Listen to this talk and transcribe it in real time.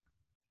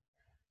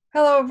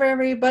Hello,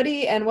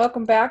 everybody, and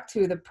welcome back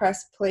to the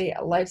Press Play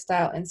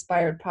Lifestyle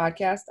Inspired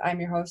podcast.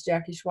 I'm your host,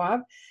 Jackie Schwab,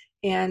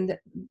 and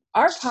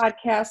our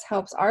podcast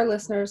helps our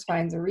listeners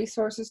find the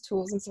resources,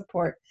 tools, and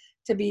support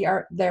to be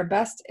their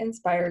best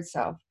inspired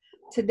self.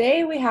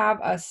 Today, we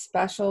have a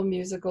special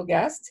musical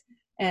guest,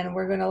 and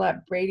we're going to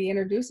let Brady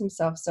introduce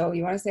himself. So,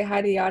 you want to say hi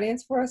to the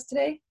audience for us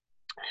today?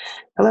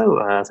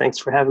 Hello, thanks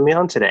for having me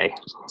on today.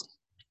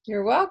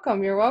 You're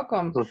welcome. You're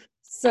welcome.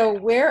 So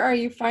where are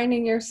you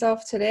finding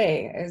yourself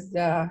today?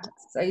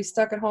 Are you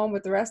stuck at home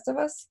with the rest of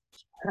us?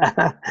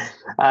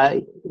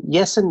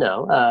 Yes and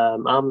no.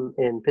 I'm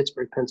in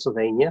Pittsburgh,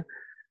 Pennsylvania.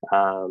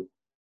 Um,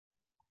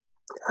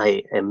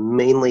 I am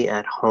mainly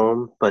at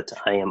home, but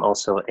I am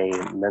also a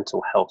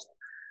mental health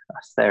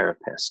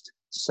therapist.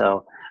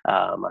 So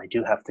I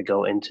do have to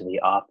go into the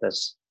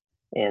office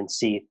and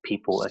see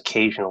people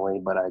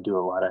occasionally, but I do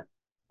a lot of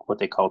what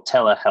they call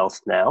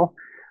telehealth now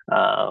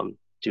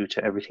due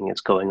to everything that's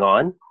going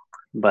on.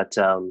 But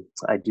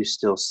I do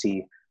still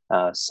see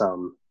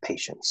some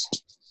patients.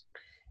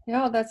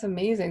 Yeah, that's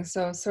amazing.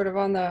 So sort of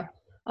on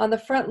the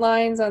front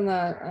lines on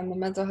the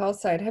mental health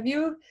side, have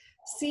you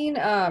seen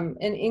an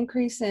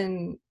increase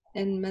in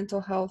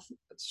mental health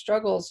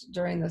struggles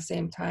during the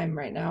same time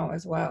right now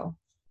as well?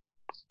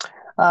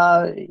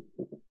 Uh,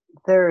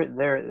 there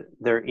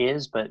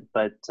is, but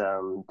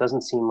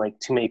doesn't seem like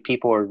too many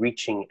people are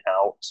reaching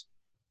out.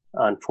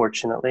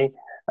 Unfortunately,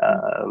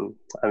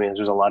 I mean,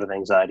 there's a lot of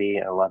anxiety,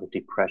 a lot of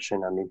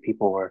depression. I mean,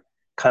 people were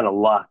kind of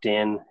locked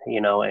in,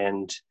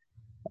 and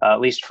at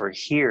least for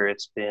here,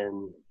 it's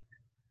been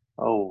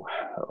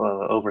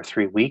over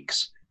 3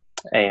 weeks,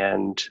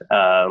 and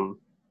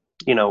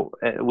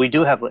we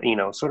do have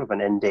sort of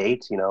an end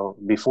date.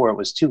 Before it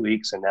was 2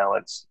 weeks, and now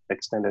it's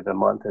extended a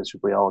month, as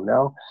we all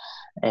know,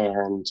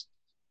 and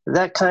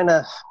that kind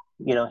of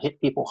hit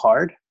people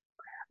hard.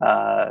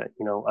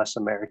 Us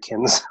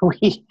Americans,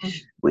 we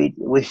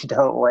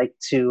don't like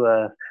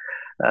to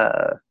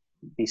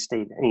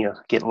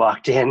get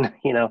locked in,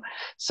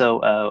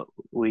 so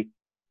we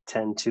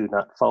tend to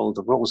not follow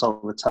the rules all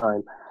the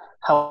time.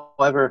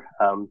 However,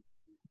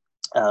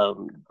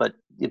 but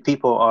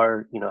people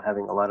are,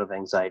 having a lot of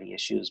anxiety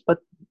issues, but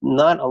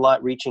not a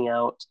lot reaching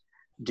out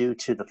due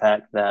to the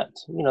fact that,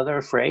 they're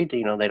afraid,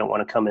 they don't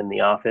want to come in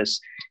the office,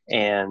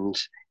 and,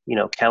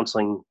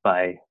 counseling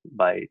by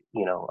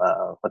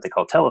what they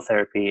call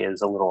teletherapy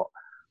is a little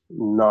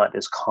not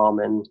as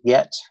common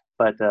yet,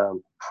 but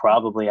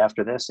probably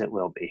after this it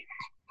will be.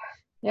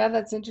 Yeah,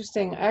 that's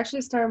interesting. I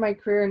actually started my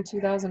career in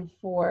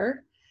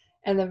 2004,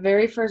 and the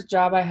very first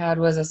job I had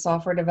was a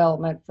software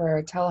development for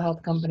a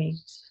telehealth company.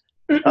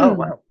 Oh,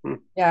 wow.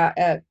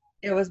 Yeah,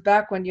 it was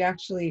back when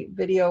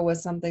video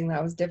was something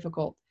that was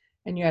difficult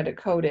and you had to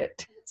code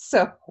it.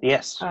 So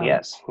Yes. I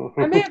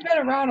may have been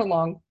around a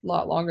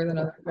lot longer than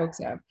other folks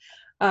have.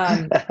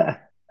 Um,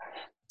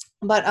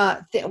 but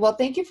well,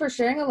 thank you for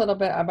sharing a little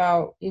bit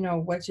about,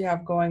 what you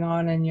have going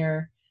on in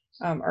your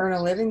earn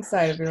a living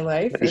side of your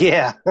life.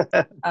 Yeah,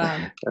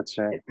 Um, that's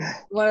right.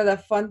 One of the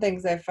fun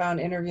things I found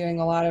interviewing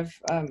a lot of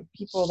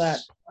people that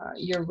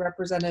you're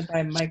represented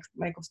by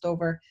Michael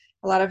Stover,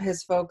 a lot of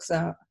his folks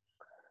are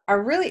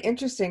really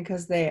interesting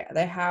because they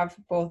have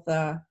both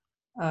a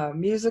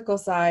musical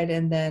side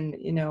and then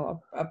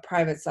a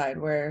private side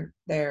where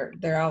they're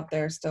out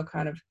there still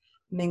kind of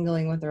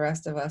mingling with the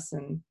rest of us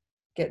and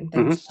getting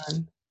things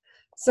done.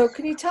 So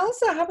can you tell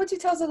us how about you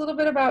tell us a little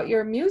bit about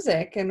your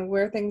music and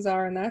where things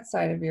are on that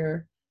side of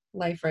your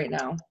life right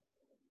now?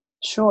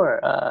 Sure.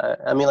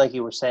 I mean, like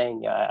you were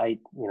saying, a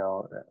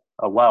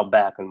while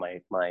back in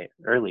my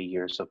early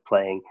years of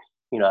playing,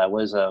 I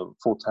was a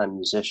full-time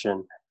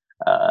musician.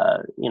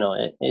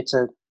 It's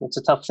a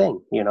tough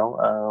thing,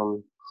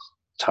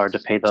 it's hard to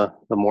pay the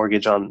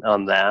mortgage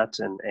on that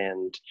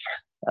and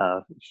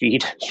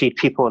feed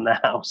people in the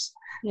house.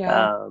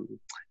 Yeah.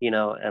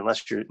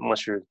 Unless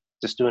you're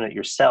just doing it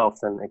yourself,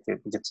 then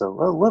it gets a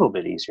little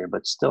bit easier,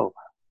 but still,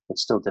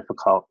 it's still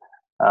difficult.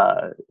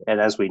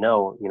 And as we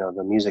know,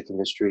 the music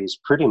industry is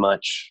pretty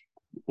much,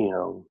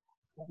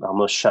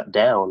 almost shut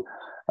down,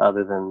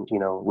 other than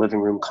living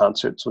room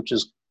concerts, which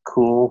is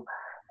cool,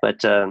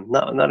 but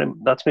not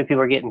too many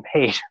people are getting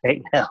paid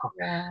right now.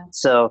 Yeah.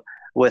 So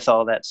with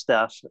all that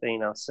stuff,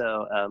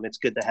 it's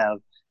good to have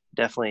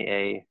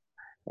definitely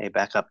a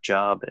backup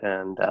job,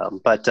 and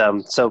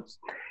so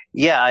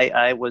yeah,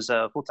 I was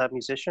a full-time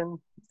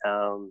musician.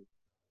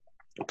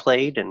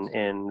 Played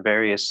in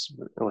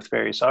with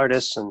various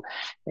artists,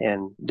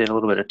 and did a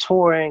little bit of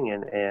touring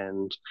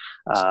and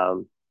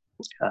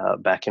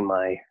back in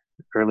my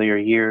earlier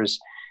years,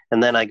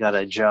 and then I got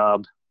a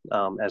job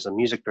as a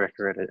music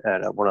director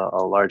at a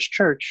large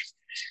church,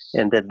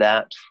 and did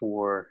that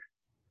for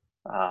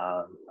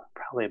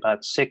probably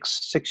about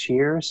six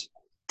years,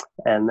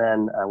 and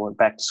then I went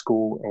back to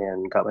school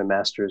and got my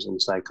master's in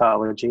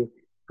psychology,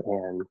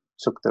 and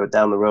took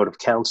down the road of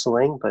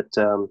counseling, but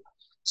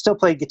still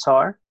played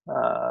guitar.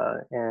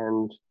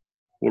 And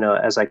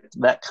as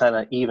that kind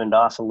of evened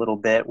off a little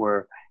bit,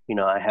 where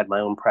I had my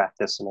own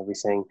practice and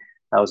everything,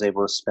 I was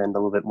able to spend a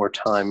little bit more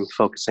time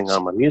focusing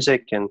on my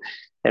music, and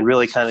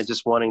really kind of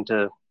just wanting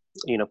to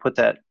put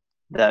that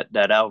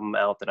album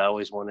out that I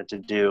always wanted to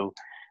do,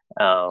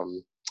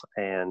 um,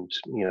 and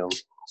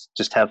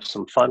just have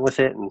some fun with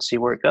it and see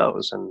where it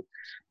goes. And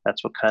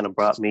that's what kind of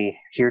brought me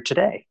here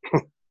today.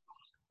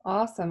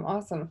 Awesome,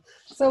 awesome.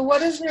 So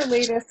what is your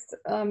latest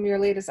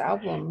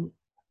album?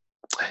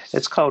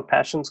 It's called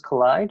Passions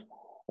Collide,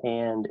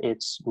 and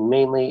it's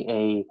mainly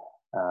a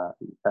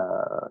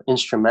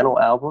instrumental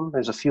album.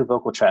 There's a few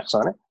vocal tracks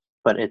on it,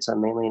 but it's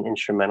mainly an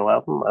instrumental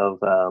album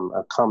of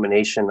a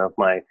combination of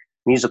my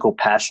musical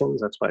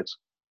passions. That's why it's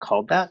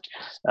called that,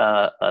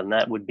 and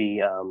that would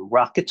be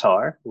rock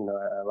guitar.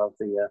 I love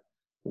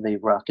the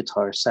rock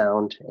guitar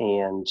sound,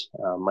 and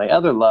my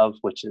other love,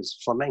 which is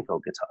flamenco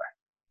guitar.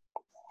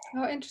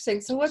 Oh,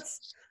 interesting. So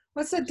what's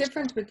the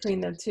difference between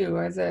the two?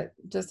 Or is it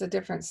just a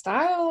different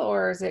style,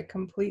 or is it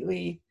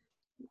completely?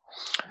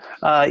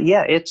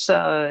 Yeah,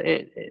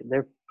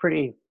 they're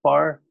pretty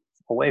far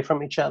away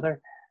from each other.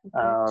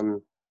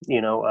 Okay.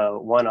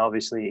 One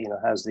obviously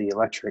has the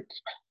electric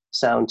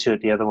sound to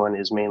it. The other one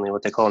is mainly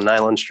what they call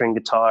nylon string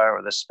guitar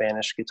or the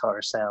Spanish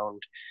guitar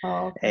sound,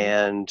 Oh, okay.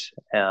 and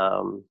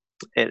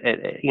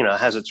it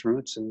has its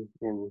roots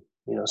in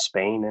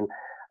Spain, and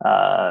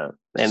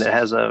it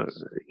has a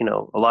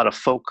lot of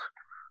folk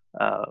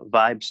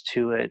vibes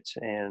to it,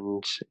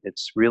 and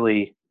it's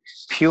really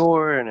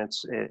pure, and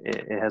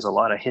it has a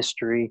lot of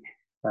history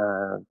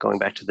going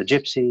back to the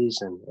gypsies,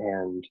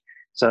 and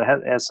so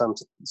it has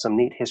some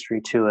neat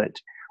history to it.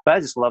 But I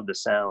just love the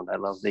sound. I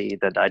love the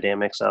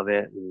dynamics of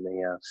it and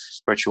the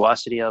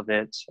virtuosity of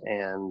it.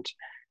 And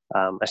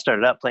I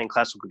started out playing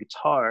classical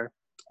guitar,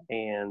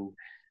 and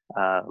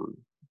um,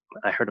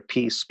 I heard a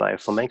piece by a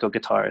flamenco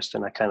guitarist,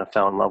 and I kind of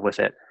fell in love with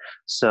it.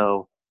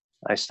 So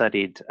I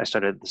started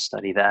to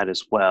study that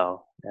as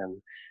well. And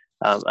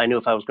I knew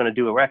if I was going to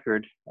do a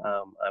record,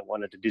 I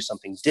wanted to do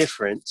something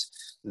different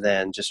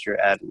than just your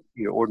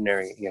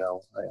ordinary,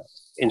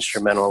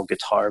 instrumental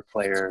guitar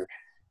player,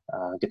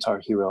 Guitar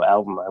Hero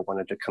album. I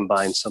wanted to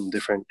combine some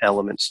different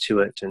elements to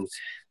it, and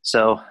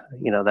so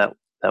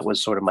that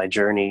was sort of my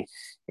journey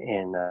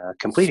in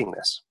completing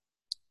this.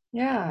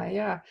 Yeah,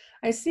 yeah.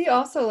 I see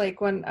also like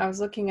when I was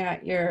looking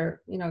at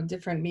your,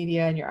 different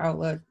media and your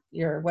outlet,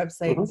 your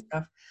website and Mm-hmm.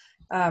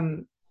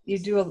 stuff, you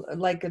do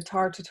like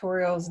guitar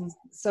tutorials. And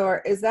so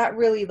is that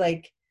really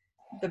like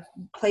the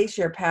place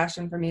your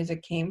passion for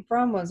music came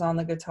from, was on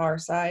the guitar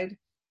side?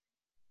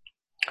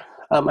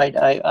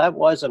 I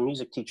was a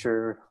music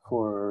teacher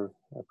for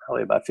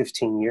probably about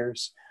 15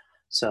 years.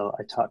 So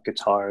I taught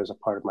guitar as a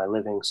part of my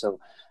living. So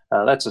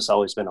that's just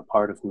always been a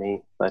part of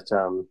me. But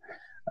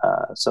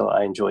so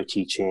I enjoy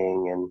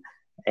teaching,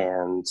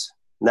 and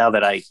now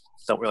that I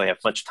don't really have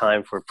much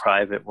time for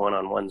private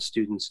one-on-one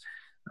students,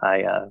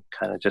 I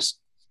kind of just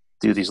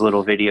do these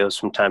little videos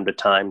from time to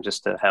time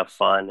just to have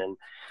fun. And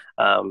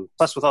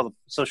plus, with all the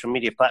social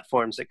media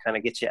platforms, it kind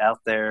of gets you out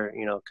there,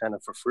 kind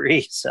of for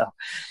free. So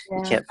you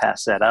Yeah. can't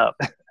pass that up.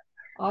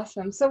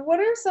 Awesome. So what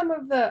are some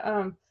of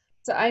the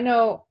so I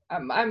know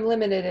I'm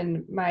limited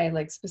in my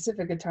like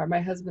specific guitar.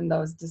 My husband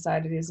though has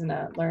decided he's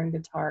gonna learn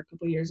guitar a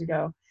couple years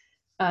ago.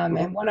 Mhm.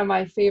 And one of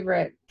my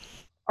favorite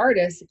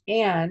artists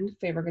and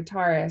favorite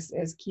guitarists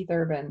is Keith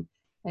Urban.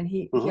 And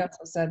he Mhm.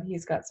 also said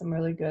he's got some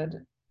really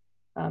good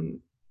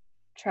um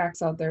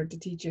tracks out there to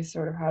teach you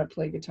sort of how to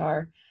play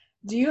guitar.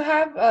 Do you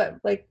have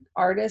like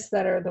artists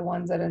that are the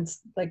ones that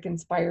like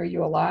inspire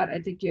you a lot? I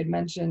think you had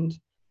mentioned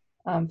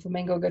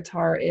flamenco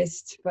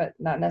guitarist, but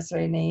not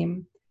necessarily a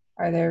name.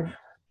 Are there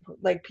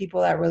like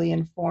people that really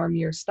inform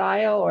your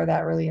style or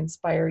that really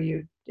inspire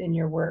you in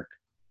your work?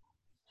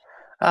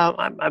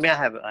 I mean,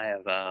 I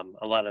have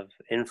a lot of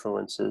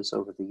influences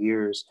over the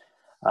years.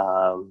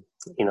 Um,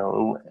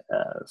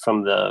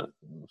 from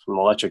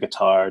electric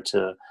guitar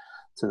to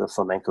the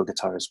flamenco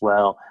guitar as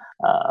well.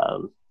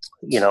 Um,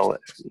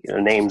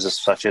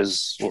 names such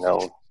as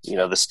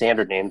the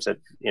standard names that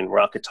in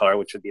rock guitar,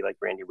 which would be like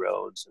Randy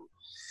Rhoads and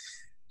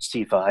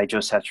Steve Vai, Joe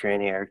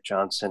Satriani, Eric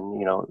Johnson.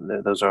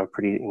 Those are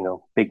pretty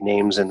big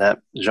names in that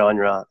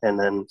genre. And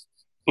then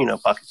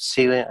Pocket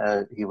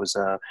Cecilia, he was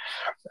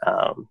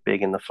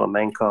big in the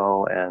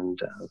flamenco, and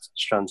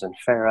Strunz and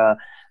Farah,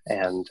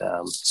 and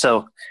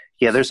so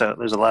yeah, there's a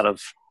lot of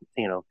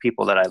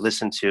people that I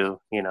listen to,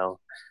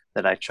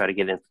 that I try to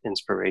get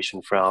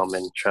inspiration from,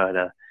 and try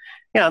to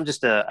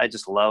I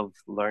just love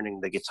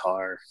learning the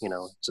guitar.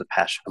 It's a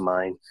passion of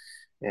mine,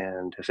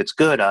 and if it's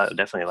good, I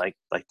definitely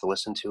like to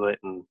listen to it,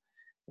 and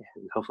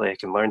hopefully I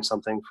can learn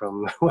something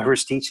from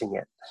whoever's teaching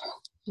it.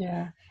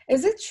 Yeah.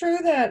 Is it true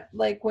that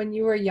like when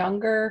you were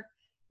younger,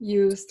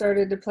 you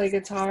started to play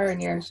guitar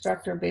and your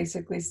instructor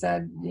basically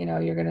said,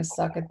 you're going to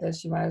suck at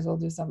this, you might as well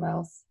do something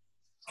else?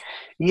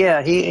 Yeah,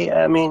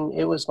 I mean,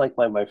 it was like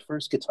my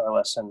first guitar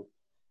lesson,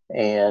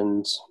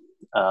 and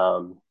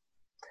um,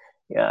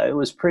 yeah, it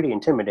was pretty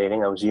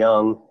intimidating. I was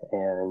young,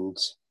 and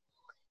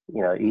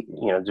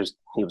just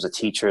he was a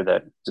teacher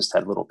that just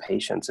had little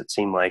patience. It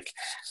seemed like,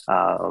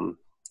 um,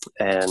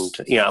 and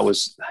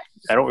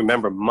I don't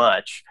remember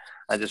much.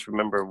 I just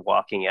remember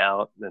walking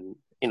out, and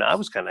I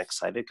was kind of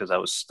excited because I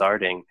was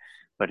starting,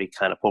 but he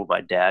kind of pulled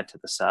my dad to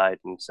the side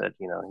and said,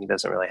 he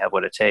doesn't really have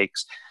what it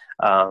takes.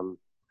 Um,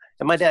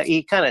 and my dad,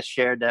 he kind of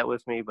shared that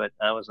with me, but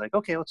I was like,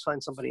 okay, let's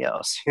find somebody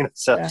else.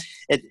 So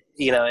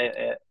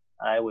Yeah.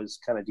 I was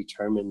kind of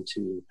determined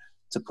to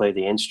play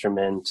the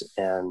instrument,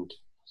 and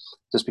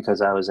just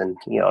because I was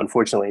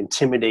unfortunately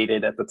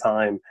intimidated at the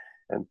time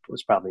and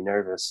was probably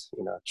nervous,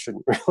 it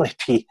shouldn't really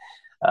be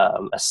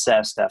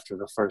assessed after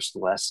the first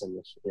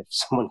lesson if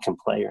someone can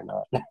play or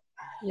not.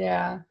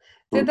 Yeah.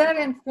 Did that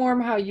inform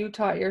how you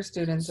taught your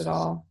students at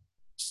all?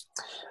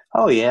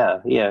 Oh yeah,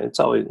 yeah. It's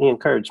always the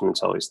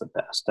encouragement's always the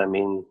best. I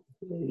mean,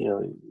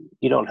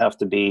 you don't have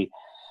to be,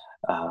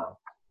 uh,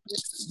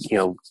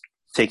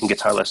 taking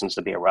guitar lessons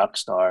to be a rock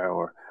star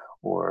or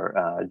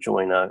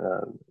join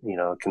a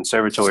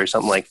conservatory or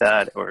something like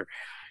that, or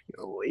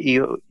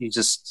you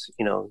just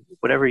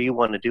whatever you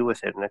want to do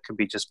with it, and it could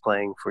be just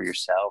playing for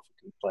yourself,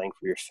 it could be playing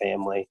for your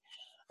family.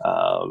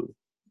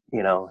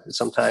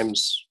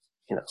 Sometimes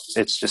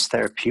it's just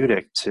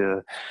therapeutic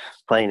to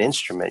play an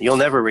instrument. You'll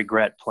never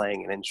regret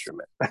playing an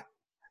instrument.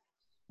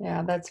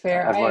 Yeah, that's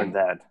fair. I've learned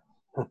that.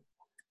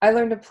 I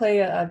learned to play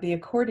the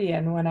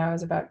accordion when I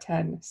was about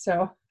 10.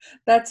 So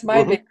that's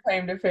my big Hmm.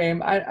 claim to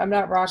fame. I'm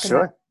not rocking that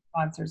Sure.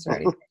 concerts or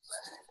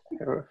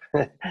anything.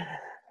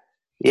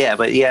 Yeah,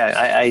 but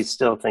yeah, I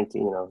still think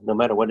no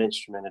matter what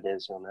instrument it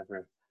is, you'll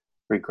never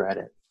regret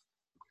it.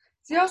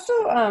 So you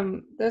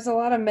also there's a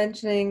lot of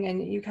mentioning,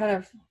 and you kind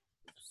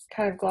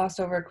of glossed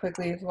over it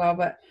quickly as well,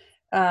 but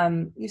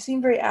you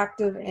seem very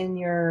active in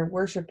your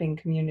worshiping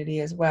community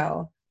as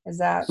well. Hmm.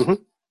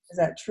 Is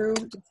that true?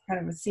 Just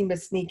kind of seemed to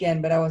sneak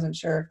in, but I wasn't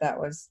sure if that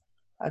was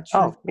true.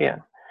 Oh yeah,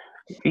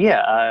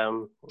 yeah.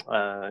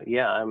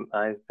 Yeah.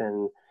 I've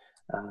been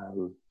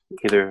um,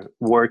 either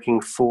working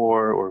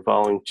for or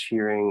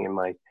volunteering in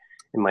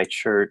my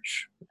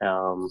church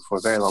for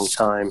a very long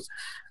time,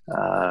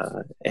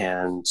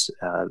 and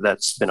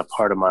that's been a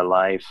part of my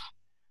life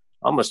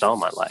almost all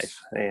my life.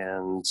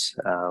 And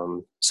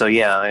so,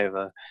 yeah, I have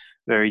a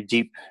very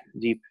deep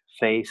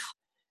faith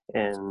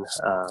in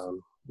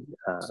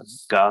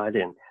God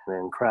and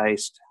in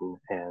Christ,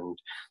 and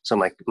so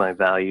my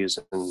values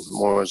and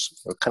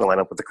morals kind of line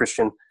up with the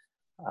Christian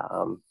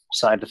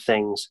side of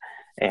things.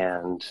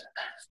 And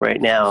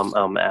right now,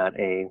 I'm at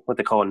what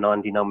they call a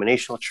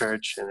non-denominational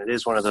church, and it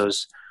is one of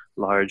those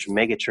large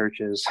mega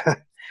churches.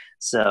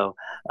 So,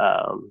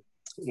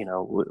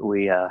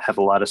 we have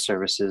a lot of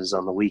services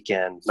on the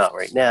weekend. Not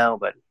right now,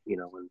 but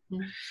when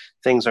Mhm.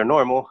 things are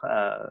normal,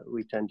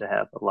 we tend to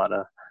have a lot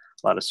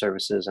of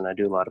services, and I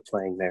do a lot of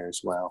playing there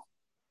as well.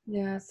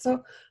 Yeah.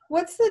 So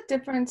what's the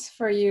difference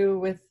for you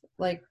with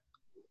like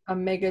a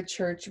mega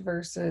church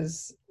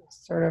versus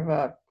sort of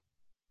a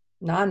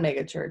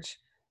non-mega church?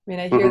 I mean,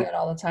 I hear Hmm. that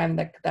all the time,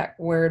 that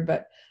word,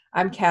 but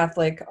I'm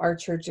Catholic. Our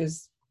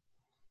churches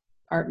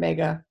aren't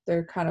mega.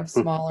 They're kind of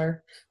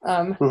smaller.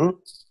 Um, Hmm.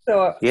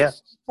 so Yeah.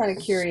 kind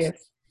of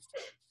curious.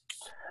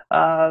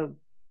 Uh,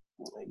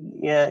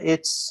 yeah,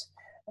 it's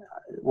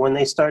when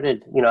they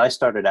started, I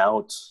started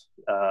out,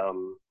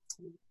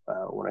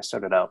 when I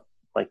started out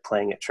like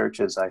playing at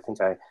churches, I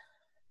think I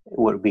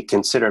would be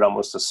considered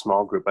almost a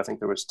small group. I think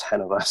there was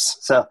 10 of us.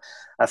 So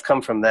I've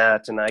come from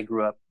that, and I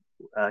grew up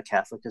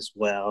Catholic as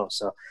well.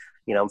 So,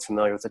 I'm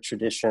familiar with the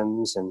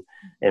traditions,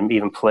 and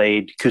even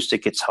played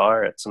acoustic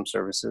guitar at some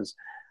services.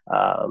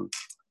 Um,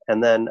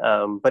 and then,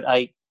 but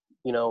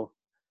you know,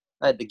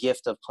 I had the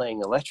gift of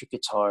playing electric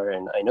guitar,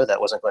 and I know that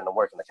wasn't going to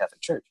work in the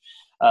Catholic Church.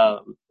 Yeah,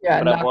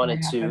 But I not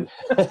wanted gonna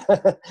to,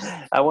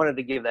 happen. I wanted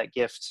to give that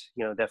gift,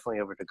 definitely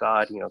over to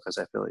God, because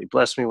I feel He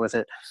blessed me with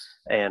it,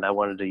 and I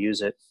wanted to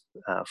use it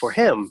for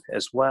Him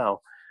as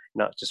well,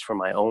 not just for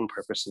my own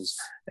purposes.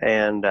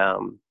 And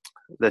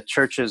the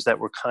churches that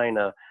were kind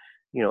of,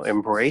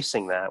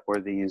 embracing that were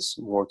these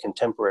more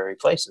contemporary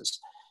places.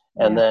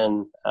 And Yeah.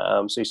 then,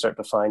 so you start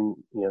to find,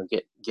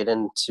 get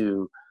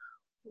into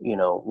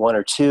one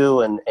or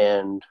two, and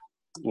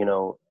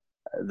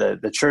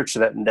the church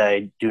that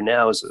I do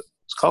now is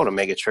it's called a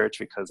mega church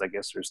because I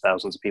guess there's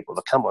thousands of people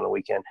that come on a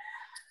weekend.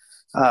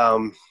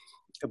 Um,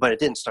 but it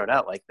didn't start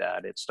out like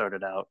that. It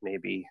started out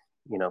maybe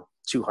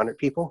 200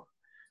 people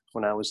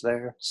when I was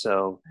there.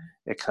 So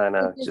it kind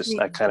It of just just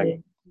I means kind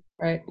big,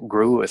 right? of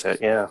grew with it.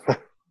 Yeah.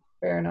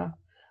 Fair enough.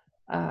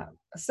 Uh,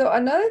 so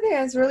another thing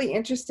that's really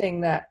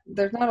interesting that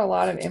there's not a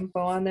lot of info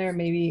on there,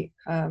 maybe,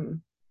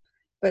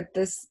 but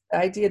this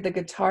idea of the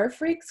guitar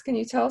freaks. Can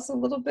you tell us a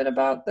little bit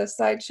about the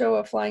sideshow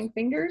of Flying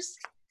Fingers?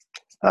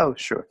 Oh,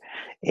 sure.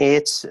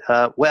 It's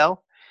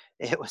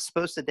it was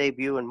supposed to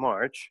debut in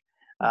March.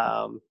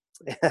 Um,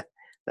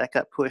 that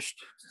got pushed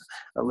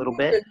a little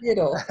bit.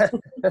 Little.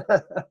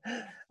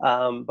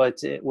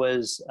 But it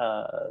was,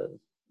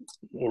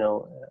 you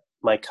know,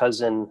 my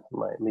cousin,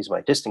 he's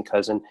my distant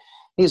cousin.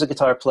 He's a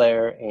guitar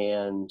player,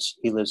 and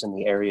he lives in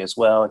the area as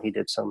well. And he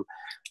did some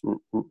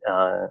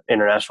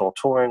international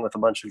touring with a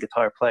bunch of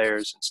guitar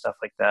players and stuff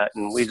like that.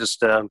 And we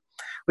just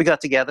we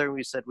got together and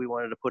we said we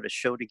wanted to put a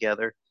show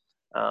together.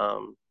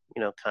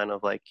 Kind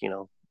of like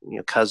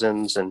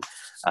cousins, and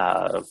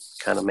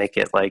kind of make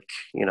it like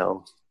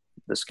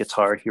this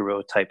Guitar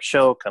Hero type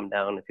show. Come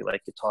down if you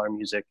like guitar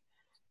music.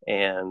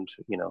 And,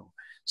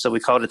 so we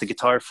called it the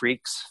Guitar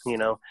Freaks,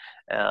 and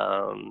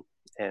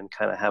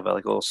kind of have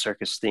like a little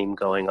circus theme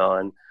going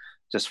on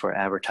just for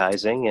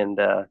advertising, and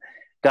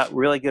got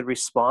really good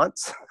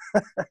response.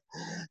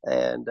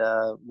 And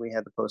we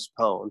had to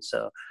postpone.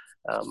 So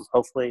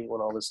hopefully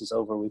when all this is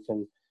over, we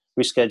can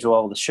reschedule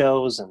all the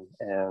shows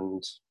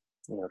and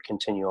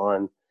continue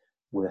on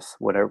with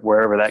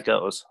wherever that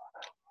goes.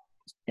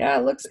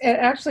 Yeah,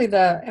 actually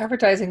the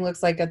advertising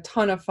looks like a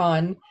ton of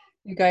fun.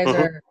 You guys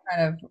are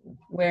kind of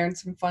wearing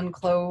some fun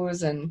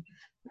clothes and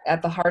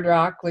at the Hard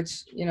Rock,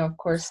 which, of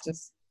course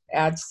just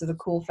adds to the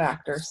cool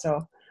factor.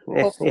 So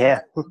hopefully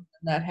Yeah.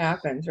 that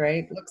happens,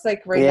 right? Looks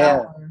like right Yeah.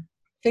 now,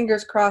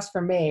 fingers crossed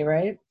for May,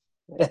 right?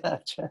 Yeah.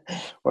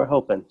 We're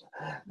hoping.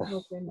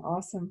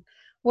 Awesome.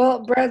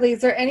 Well, Bradley,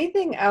 is there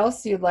anything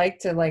else you'd like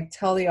to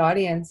tell the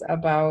audience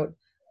about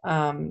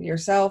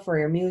yourself or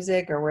your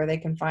music or where they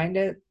can find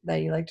it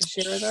that you'd like to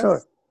share with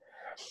us?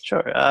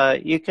 Sure.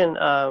 You can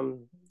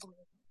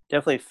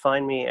definitely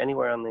find me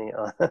anywhere on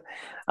the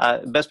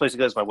best place to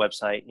go is my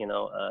website,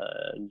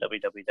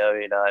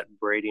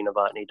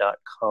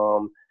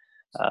 www.bradynovotny.com.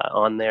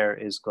 On there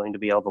is going to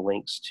be all the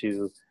links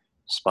to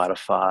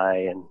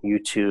Spotify and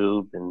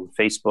YouTube and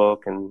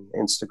Facebook and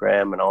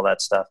Instagram and all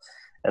that stuff.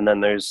 And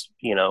then there's,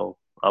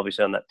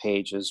 obviously on that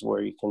page is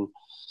where you can,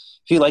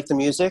 if you like the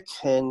music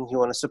and you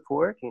want to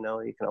support,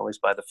 you can always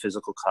buy the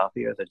physical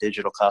copy or the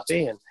digital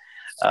copy, and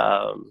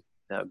that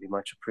would be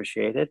much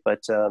appreciated.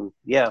 But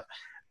yeah,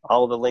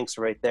 all of the links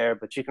are right there.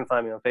 But you can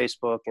find me on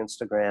Facebook,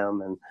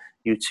 Instagram, and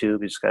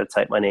YouTube. You just got to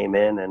type my name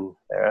in, and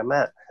there I'm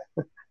at.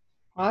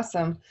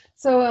 Awesome.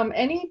 So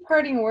any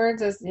parting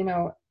words as,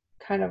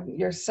 kind of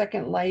your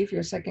second life,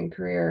 your second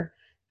career,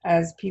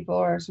 as people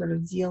are sort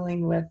of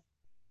dealing with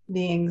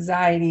the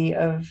anxiety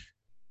of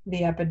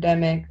the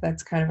epidemic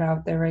that's kind of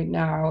out there right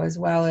now, as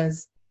well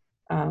as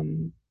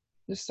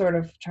just sort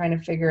of trying to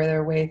figure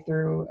their way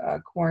through a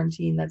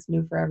quarantine that's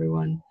new for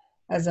everyone.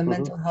 As a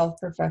mental health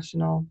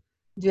professional,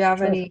 do you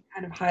have any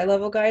kind of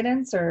high-level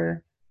guidance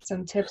or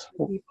some tips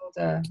for people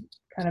to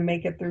kind of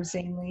make it through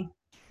sanely?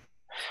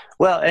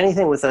 Well,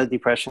 anything with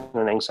depression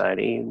and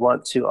anxiety, you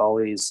want to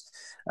always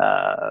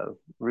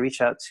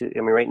reach out to,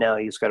 right now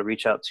you just got to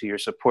reach out to your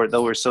support.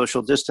 Though we're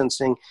social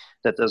distancing,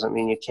 that doesn't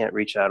mean you can't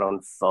reach out on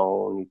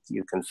phone.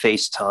 You can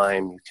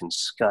FaceTime, you can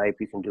Skype,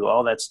 you can do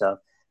all that stuff.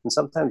 And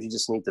sometimes you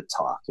just need to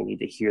talk. You need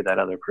to hear that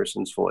other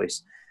person's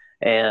voice.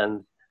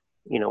 And,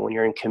 when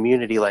you're in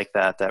community like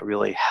that, that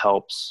really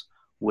helps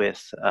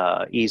with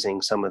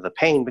easing some of the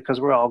pain, because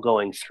we're all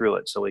going through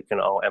it. So we can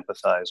all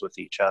empathize with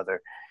each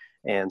other.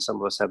 And some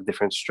of us have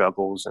different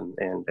struggles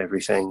and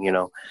everything,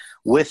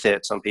 with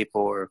it. Some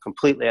people are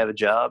completely out of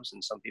jobs,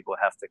 and some people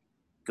have to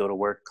go to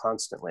work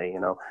constantly,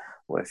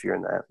 if you're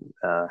in that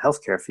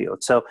healthcare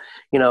field. So,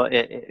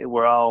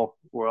 we're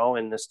all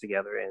in this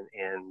together,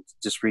 and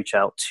just reach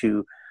out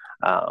to,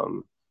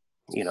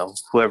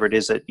 whoever it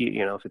is that,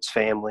 if it's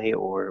family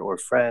or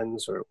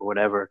friends or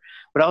whatever.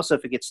 But also,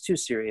 if it gets too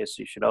serious,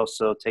 you should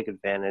also take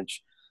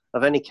advantage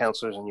of any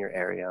counselors in your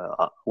area.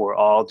 We're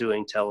all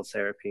doing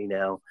teletherapy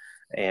now,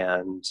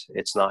 and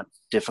it's not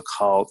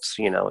difficult.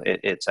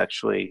 It's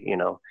actually,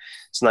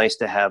 it's nice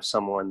to have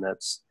someone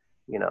that's,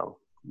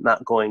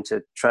 not going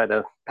to try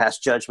to pass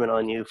judgment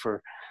on you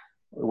for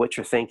what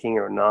you're thinking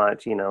or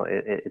not.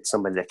 It's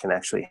somebody that can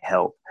actually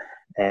help.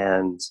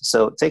 And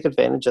so take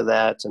advantage of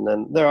that. And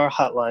then there are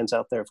hotlines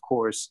out there, of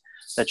course,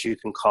 that you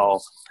can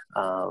call.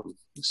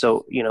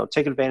 So,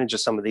 take advantage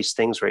of some of these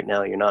things right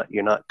now.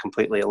 You're not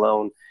completely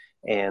alone.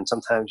 And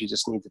sometimes you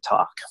just need to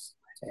talk.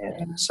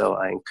 And so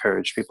I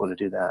encourage people to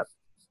do that.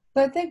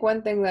 So I think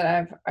one thing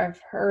that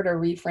I've heard a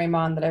reframe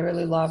on that I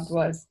really loved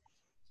was,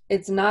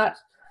 it's not,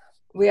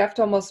 we have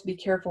to almost be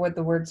careful with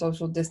the word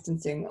social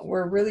distancing.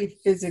 We're really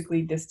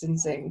physically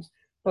distancing,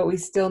 but we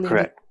still need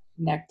to be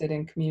connected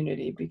in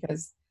community,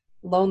 because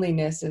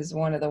loneliness is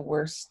one of the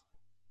worst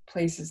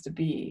places to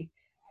be.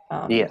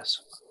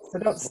 Yes. So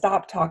don't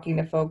stop talking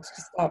to folks.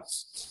 Just stop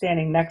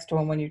standing next to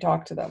them when you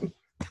talk to them.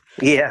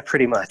 Yeah,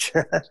 pretty much.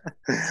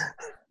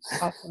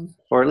 Awesome.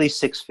 Or at least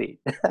 6 feet.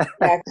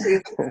 Yeah,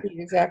 6 feet,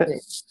 exactly.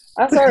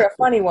 I saw a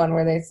funny one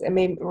where it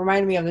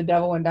reminded me of The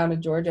Devil Went Down to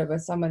Georgia,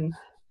 but someone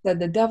said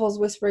the devil's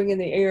whispering in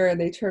the air, and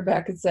they turned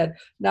back and said,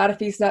 "Not if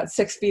he's not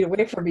 6 feet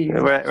away from you."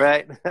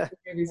 Right.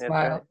 Made me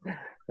smile.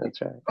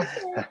 That's right.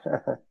 Okay.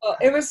 Well,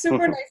 it was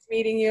super nice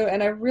meeting you,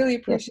 and I really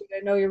appreciate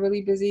it. I know you're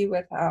really busy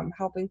with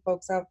helping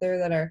folks out there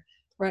that are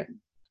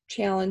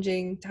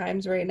challenging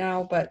times right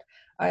now, but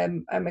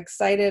I'm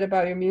excited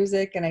about your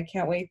music, and I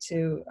can't wait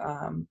to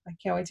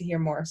hear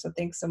more. So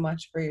thanks so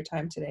much for your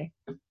time today.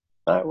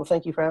 All right. Well,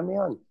 thank you for having me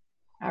on.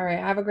 All right.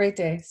 Have a great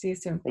day. See you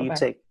soon.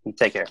 Bye-bye. You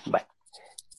take care. Bye.